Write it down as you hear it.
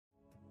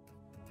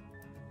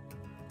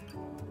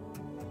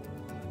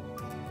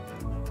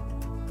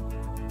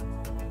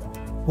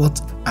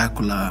What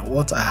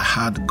I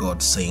heard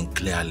God saying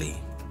clearly,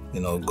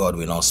 God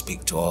will not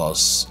speak to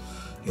us,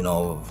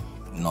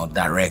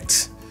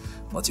 direct,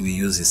 but He will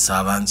use His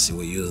servants. He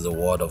will use the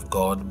word of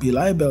God.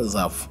 Believers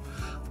have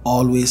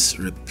always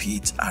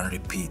repeat and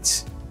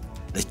repeat.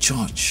 The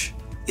church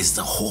is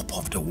the hope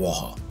of the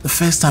world. The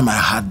first time I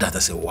heard that, I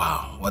said,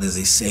 wow, what is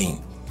He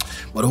saying?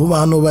 But over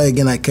and over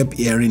again, I kept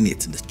hearing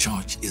it. The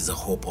church is the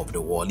hope of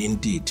the world.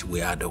 Indeed,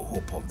 we are the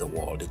hope of the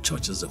world. The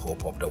church is the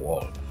hope of the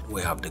world.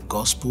 We have the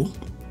gospel.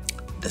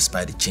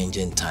 Despite the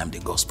changing time, the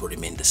gospel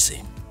remains the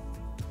same.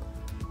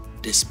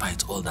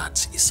 Despite all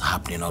that is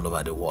happening all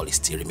over the world, it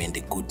still remains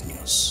the good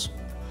news.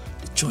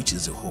 The church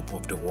is the hope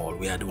of the world.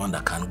 We are the one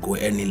that can go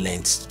any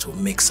length to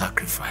make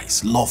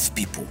sacrifice, love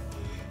people,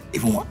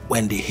 even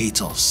when they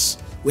hate us.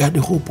 We are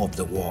the hope of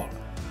the world.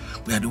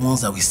 We are the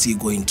ones that we still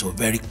go into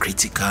very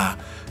critical,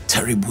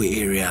 terrible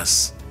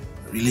areas,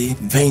 really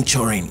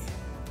venturing,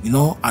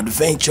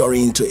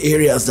 adventuring into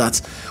areas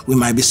that we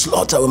might be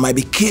slaughtered, we might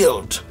be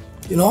killed,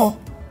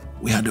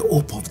 We are the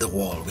hope of the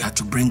world. We have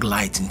to bring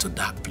light into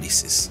dark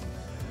places.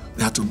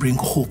 We have to bring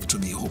hope to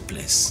the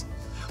hopeless.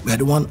 We are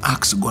the one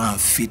asked to go and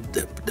feed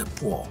the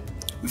poor.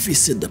 We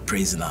visit the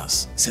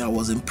prisoners. Say, I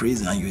was in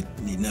prison and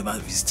you never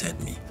visited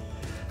me.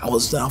 I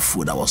was without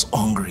food, I was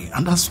hungry.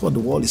 And that's what the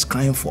world is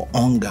crying for,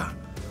 hunger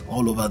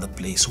all over the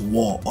place,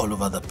 war all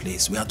over the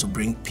place. We have to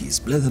bring peace.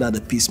 Blessed are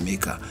the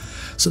peacemaker.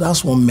 So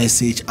that's one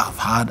message I've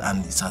had,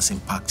 and it has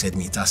impacted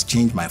me. It has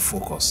changed my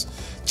focus,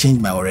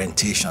 changed my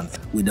orientation.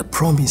 With the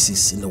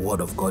promises in the Word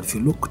of God, if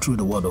you look through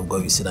the Word of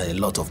God, you see that a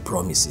lot of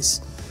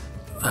promises.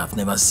 I've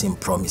never seen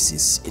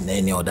promises in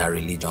any other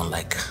religion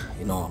like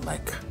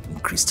in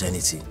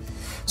Christianity.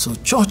 So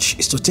church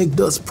is to take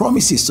those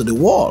promises to the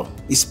world.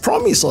 He's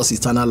promised us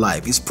eternal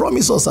life. He's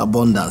promised us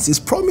abundance. He's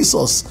promised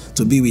us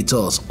to be with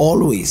us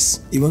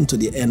always, even to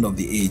the end of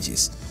the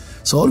ages.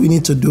 So all we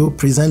need to do,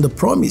 present the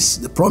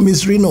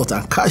promise, read note,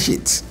 and cash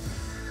it.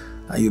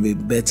 And you'll be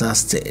better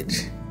stead,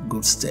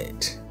 good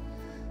stead.